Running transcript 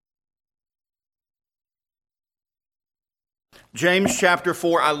James chapter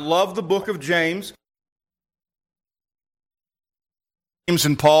 4. I love the book of James. James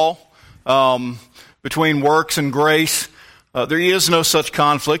and Paul, between works and grace, there is no such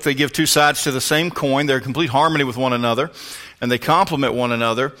conflict. They give two sides to the same coin. They're in complete harmony with one another, and they complement one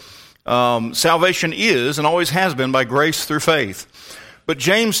another. Salvation is, and always has been, by grace through faith. But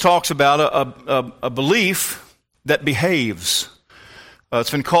James talks about a belief that behaves.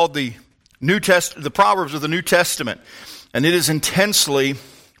 It's been called the Proverbs of the New Testament, and it is intensely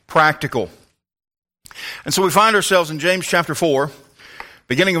practical. And so we find ourselves in James chapter 4,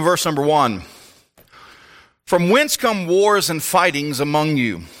 beginning in verse number 1. From whence come wars and fightings among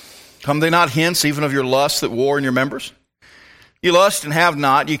you? Come they not hence even of your lusts that war in your members? You lust and have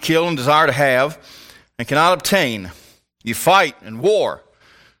not, you kill and desire to have, and cannot obtain. You fight and war,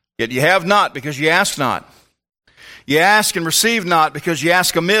 yet you have not because you ask not. You ask and receive not because you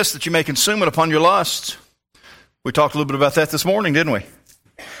ask amiss that you may consume it upon your lusts. We talked a little bit about that this morning, didn't we?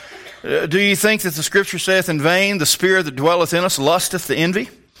 Do you think that the Scripture saith in vain, the Spirit that dwelleth in us lusteth to envy?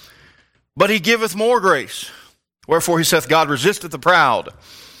 But he giveth more grace. Wherefore he saith, God resisteth the proud,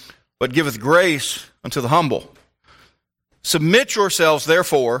 but giveth grace unto the humble. Submit yourselves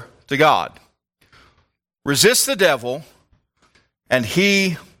therefore to God. Resist the devil, and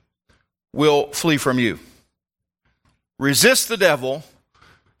he will flee from you. Resist the devil,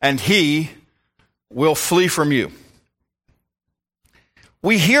 and he will flee from you.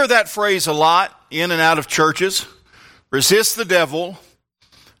 We hear that phrase a lot in and out of churches. Resist the devil,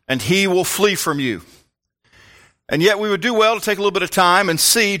 and he will flee from you. And yet we would do well to take a little bit of time and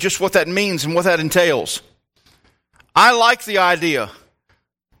see just what that means and what that entails. I like the idea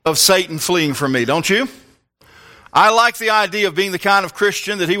of Satan fleeing from me, don't you? I like the idea of being the kind of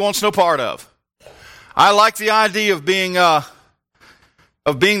Christian that he wants no part of. I like the idea of being the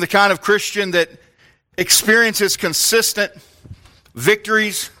kind of Christian that experiences consistent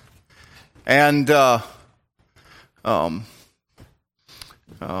victories and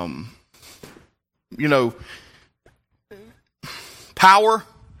power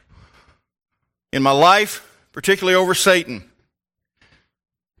in my life, particularly over Satan.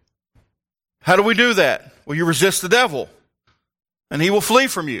 How do we do that? Well, you resist the devil, and he will flee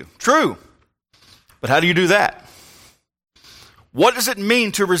from you. True. But how do you do that? What does it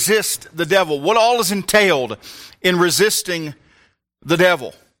mean to resist the devil? What all is entailed in resisting the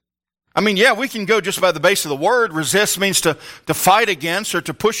devil? I mean, yeah, we can go just by the base of the word. Resist means to fight against or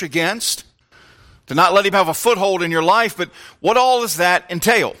to push against, to not let him have a foothold in your life. But what all does that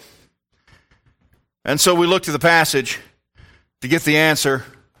entail? And so we look to the passage to get the answer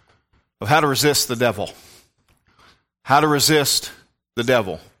of how to resist the devil. How to resist the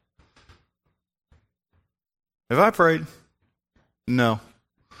devil. Have I prayed? No.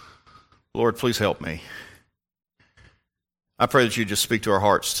 Lord, please help me. I pray that you just speak to our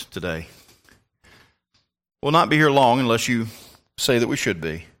hearts today. We'll not be here long unless you say that we should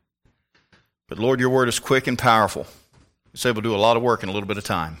be. But Lord, your word is quick and powerful. It's able to do a lot of work in a little bit of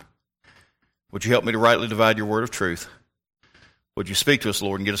time. Would you help me to rightly divide your word of truth? Would you speak to us,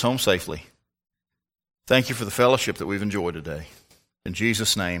 Lord, and get us home safely? Thank you for the fellowship that we've enjoyed today. In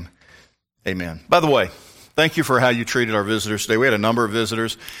Jesus' name, amen. By the way, thank you for how you treated our visitors today. We had a number of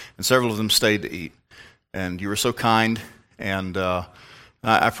visitors, and several of them stayed to eat. And you were so kind, and I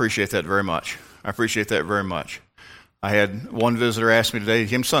appreciate that very much. I appreciate that very much. I had one visitor ask me today, he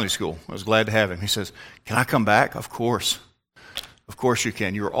came to Sunday school. I was glad to have him. He says, can I come back? Of course. Of course you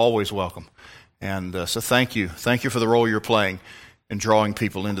can. You're always welcome. And so thank you. Thank you for the role you're playing in drawing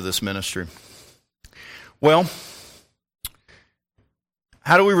people into this ministry. Well,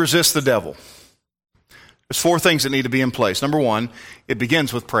 how do we resist the devil? There's four things that need to be in place. Number one, it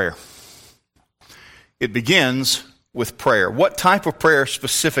begins with prayer. It begins with prayer. What type of prayer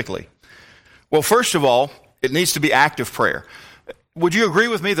specifically? Well, first of all, it needs to be active prayer. Would you agree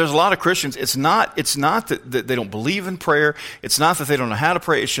with me? There's a lot of Christians. It's not that they don't believe in prayer. It's not that they don't know how to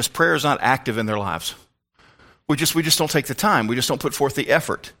pray. It's just prayer is not active in their lives. We just don't take the time. We just don't put forth the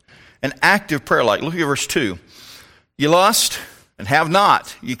effort. An active prayer, like, look at verse 2. You lust and have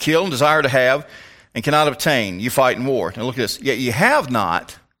not. You kill and desire to have and cannot obtain. You fight in war. Now look at this. Yet you have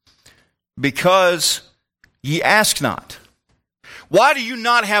not because ye ask not. Why do you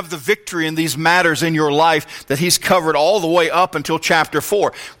not have the victory in these matters in your life that he's covered all the way up until chapter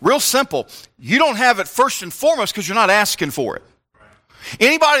 4? Real simple. You don't have it first and foremost because you're not asking for it.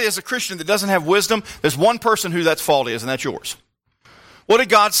 Anybody that's a Christian that doesn't have wisdom, there's one person who that's fault is, and that's yours. What did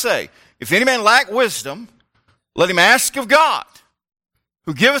God say? If any man lack wisdom, let him ask of God,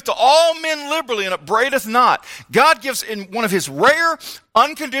 who giveth to all men liberally and upbraideth not. God gives in one of his rare,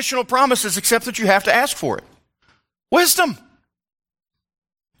 unconditional promises, except that you have to ask for it. Wisdom.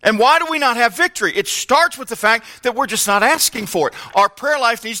 And why do we not have victory? It starts with the fact that we're just not asking for it. Our prayer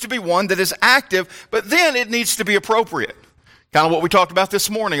life needs to be one that is active, but then it needs to be appropriate. Kind of what we talked about this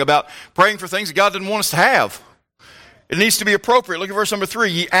morning, about praying for things that God didn't want us to have. It needs to be appropriate. Look at verse number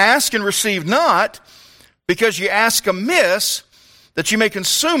 3. Ye ask and receive not, because ye ask amiss, that ye may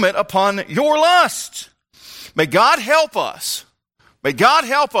consume it upon your lust. May God help us. May God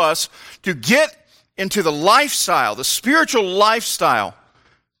help us to get into the lifestyle, the spiritual lifestyle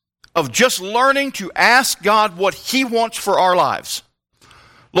of just learning to ask God what He wants for our lives.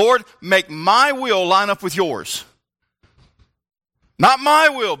 Lord, make my will line up with yours. Not my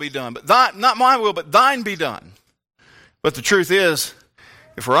will be done, but not my will, but thine be done. But the truth is,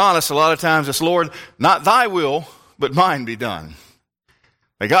 if we're honest, a lot of times it's, Lord, not thy will, but mine be done.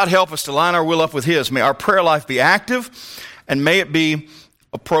 May God help us to line our will up with His. May our prayer life be active, and may it be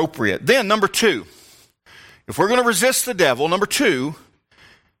appropriate. Then, number 2, if we're going to resist the devil, number 2,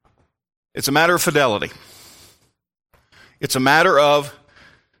 it's a matter of fidelity. It's a matter of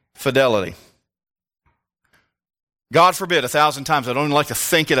fidelity. God forbid, 1,000 times, I don't even like to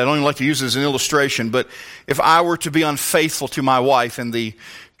think it, I don't even like to use it as an illustration, but if I were to be unfaithful to my wife in the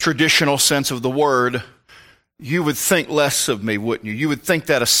traditional sense of the word, you would think less of me, wouldn't you? You would think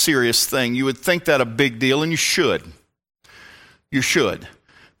that a serious thing. You would think that a big deal, and you should. You should.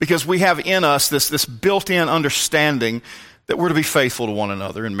 Because we have in us this built-in understanding that we're to be faithful to one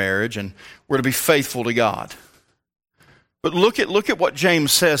another in marriage, and we're to be faithful to God. But look at what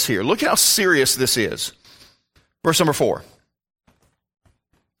James says here. Look at how serious this is. Verse number 4.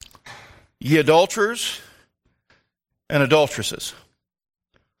 Ye adulterers and adulteresses,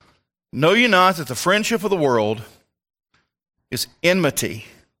 know ye not that the friendship of the world is enmity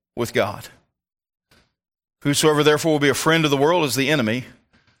with God? Whosoever therefore will be a friend of the world is the enemy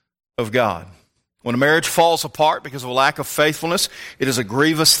of God. When a marriage falls apart because of a lack of faithfulness, it is a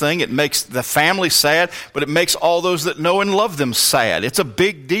grievous thing. It makes the family sad, but it makes all those that know and love them sad. It's a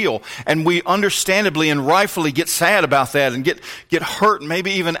big deal. And we understandably and rightfully get sad about that and get hurt and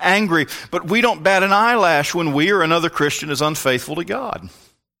maybe even angry. But we don't bat an eyelash when we or another Christian is unfaithful to God.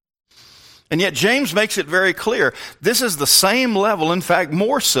 And yet James makes it very clear. This is the same level, in fact,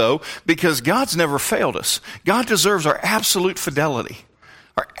 more so, because God's never failed us. God deserves our absolute fidelity.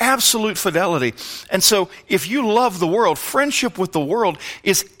 Our absolute fidelity. And so, if you love the world, friendship with the world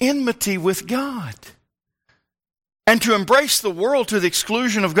is enmity with God. And to embrace the world to the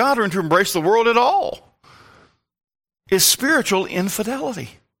exclusion of God, or to embrace the world at all, is spiritual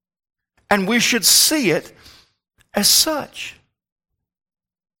infidelity. And we should see it as such.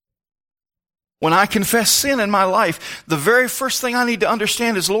 When I confess sin in my life, the very first thing I need to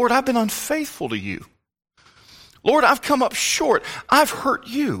understand is, Lord, I've been unfaithful to you. Lord, I've come up short. I've hurt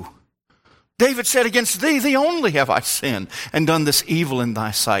you. David said, against thee only have I sinned and done this evil in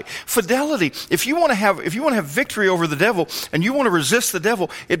thy sight. Fidelity. If you want to have victory over the devil and you want to resist the devil,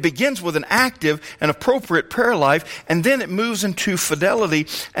 it begins with an active and appropriate prayer life, and then it moves into fidelity.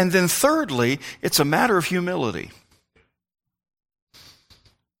 And then thirdly, it's a matter of humility.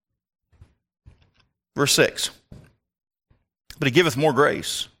 Verse 6. But he giveth more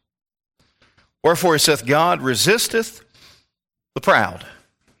grace. Wherefore he saith, God resisteth the proud,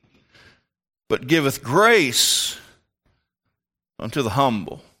 but giveth grace unto the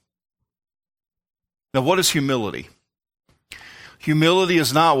humble. Now, what is humility? Humility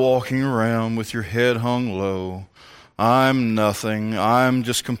is not walking around with your head hung low. I'm nothing. I'm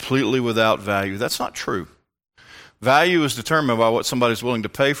just completely without value. That's not true. Value is determined by what somebody's willing to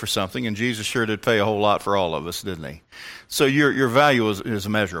pay for something, and Jesus sure did pay a whole lot for all of us, didn't he? So your value is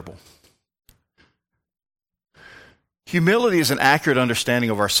measurable. Humility is an accurate understanding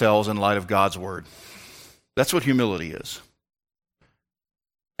of ourselves in light of God's Word. That's what humility is.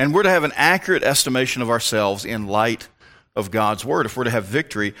 And we're to have an accurate estimation of ourselves in light of God's Word if we're to have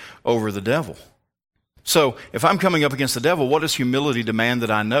victory over the devil. So, if I'm coming up against the devil, what does humility demand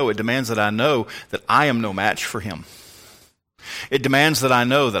that I know? It demands that I know that I am no match for him. It demands that I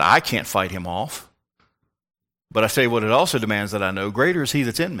know that I can't fight him off. But I say what it also demands that I know, greater is he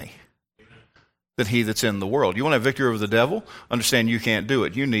that's in me than he that's in the world. You want to have victory over the devil? Understand you can't do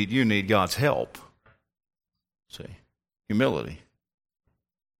it. You need God's help. See, humility.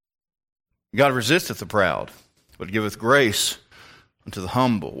 God resisteth the proud, but giveth grace unto the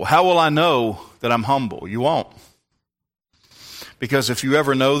humble. Well, how will I know that I'm humble? You won't. Because if you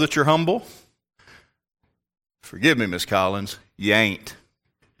ever know that you're humble, forgive me, Miss Collins, you ain't.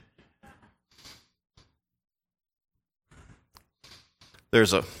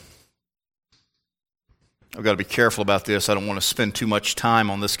 I've got to be careful about this. I don't want to spend too much time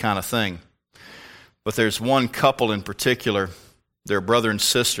on this kind of thing. But there's one couple in particular They're a brother and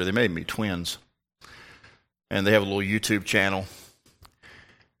sister. They may be twins. And they have a little YouTube channel.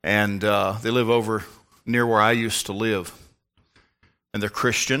 And they live over near where I used to live. And they're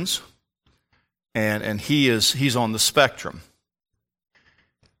Christians. And he's on the spectrum.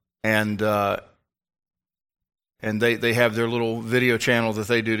 And they have their little video channel that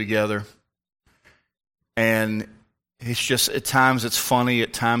they do together. And it's just, at times it's funny,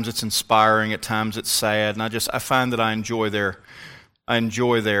 at times it's inspiring, at times it's sad. And I find that I enjoy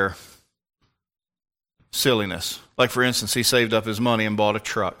their silliness. Like, for instance, he saved up his money and bought a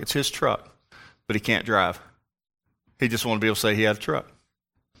truck. It's his truck, but he can't drive. He just wanted to be able to say he had a truck.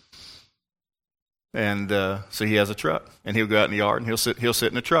 And so he has a truck. And he'll go out in the yard and he'll sit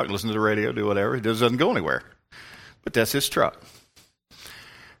in the truck, listen to the radio, do whatever. He doesn't go anywhere. But that's his truck.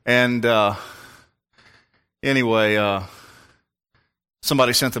 And anyway,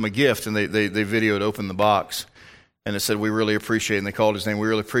 somebody sent them a gift, and they videoed open the box. And it said, "We really appreciate it." And they called his name. "We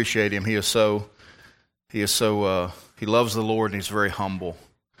really appreciate him. He loves the Lord, and he's very humble."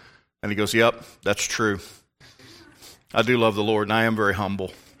 And he goes, "Yep, that's true. I do love the Lord, and I am very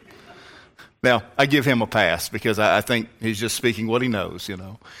humble." Now, I give him a pass because I think he's just speaking what he knows, you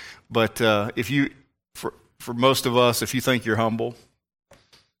know. But for most of us, if you think you're humble,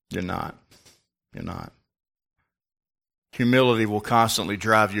 you're not. You're not. Humility will constantly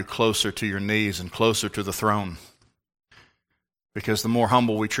drive you closer to your knees and closer to the throne. Because the more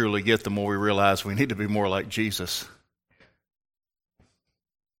humble we truly get, the more we realize we need to be more like Jesus.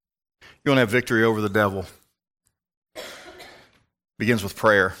 You want to have victory over the devil. Begins with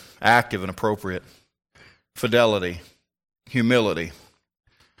prayer, active and appropriate, fidelity, humility,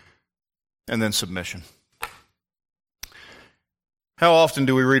 and then submission. How often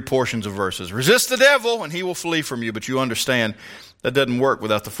do we read portions of verses? Resist the devil and he will flee from you, but you understand that doesn't work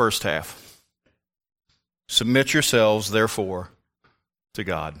without the first half. Submit yourselves, therefore, to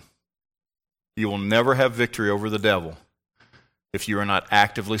God. You will never have victory over the devil if you are not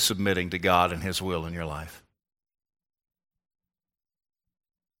actively submitting to God and his will in your life.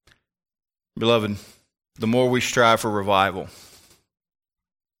 Beloved, the more we strive for revival,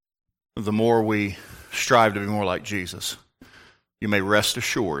 the more we strive to be more like Jesus, you may rest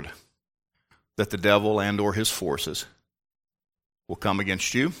assured that the devil and or his forces will come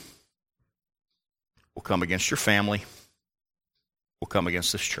against you, will come against your family, will come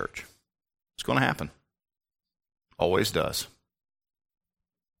against this church. It's going to happen. Always does.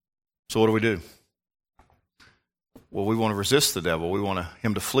 So what do we do? Well, we want to resist the devil. We want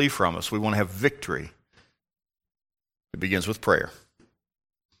him to flee from us. We want to have victory. It begins with prayer.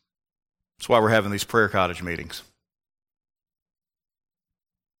 That's why we're having these prayer cottage meetings.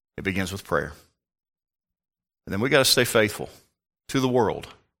 It begins with prayer. And then we got to stay faithful to the world.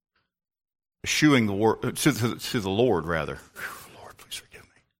 Eschewing the word to the Lord, rather. Lord, please forgive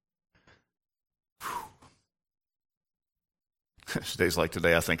me. Days like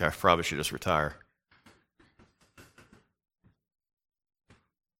today, I think I probably should just retire.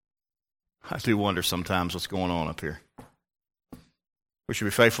 I do wonder sometimes what's going on up here. We should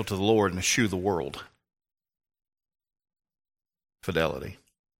be faithful to the Lord and eschew the world. Fidelity.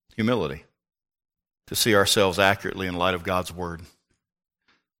 Humility. To see ourselves accurately in light of God's word.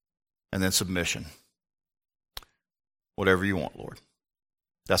 And then submission. Whatever you want, Lord.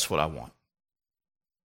 That's what I want.